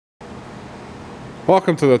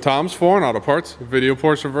Welcome to the Tom's Foreign Auto Parts video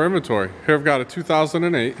portion of our inventory. Here I've got a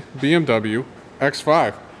 2008 BMW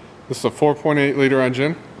X5. This is a 4.8 liter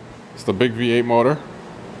engine. It's the big V8 motor.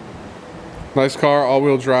 Nice car,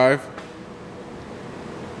 all-wheel drive.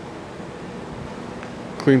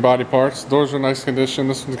 Clean body parts. Doors are in nice condition.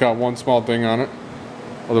 This one's got one small ding on it.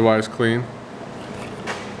 Otherwise clean.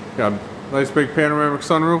 Got a nice big panoramic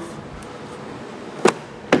sunroof.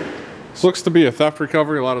 This looks to be a theft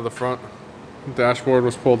recovery. A lot of the front dashboard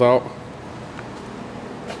was pulled out.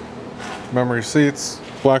 Memory seats,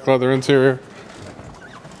 black leather interior.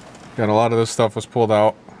 Again, a lot of this stuff was pulled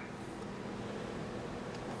out.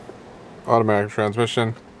 Automatic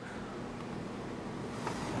transmission.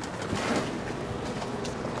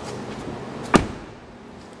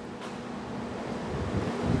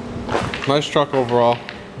 Nice truck overall.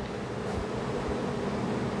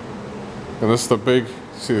 And this is the big,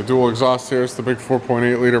 see the dual exhaust here, it's the big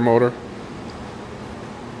 4.8 liter motor.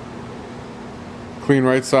 Clean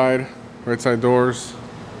right side doors.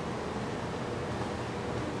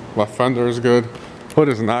 Left fender is good. Hood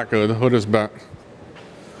is not good, the hood is bent.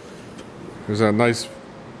 There's that nice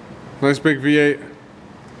big V8. If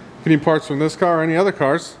you need parts from this car or any other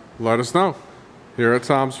cars, let us know. Here at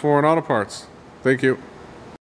Tom's Foreign Auto Parts. Thank you.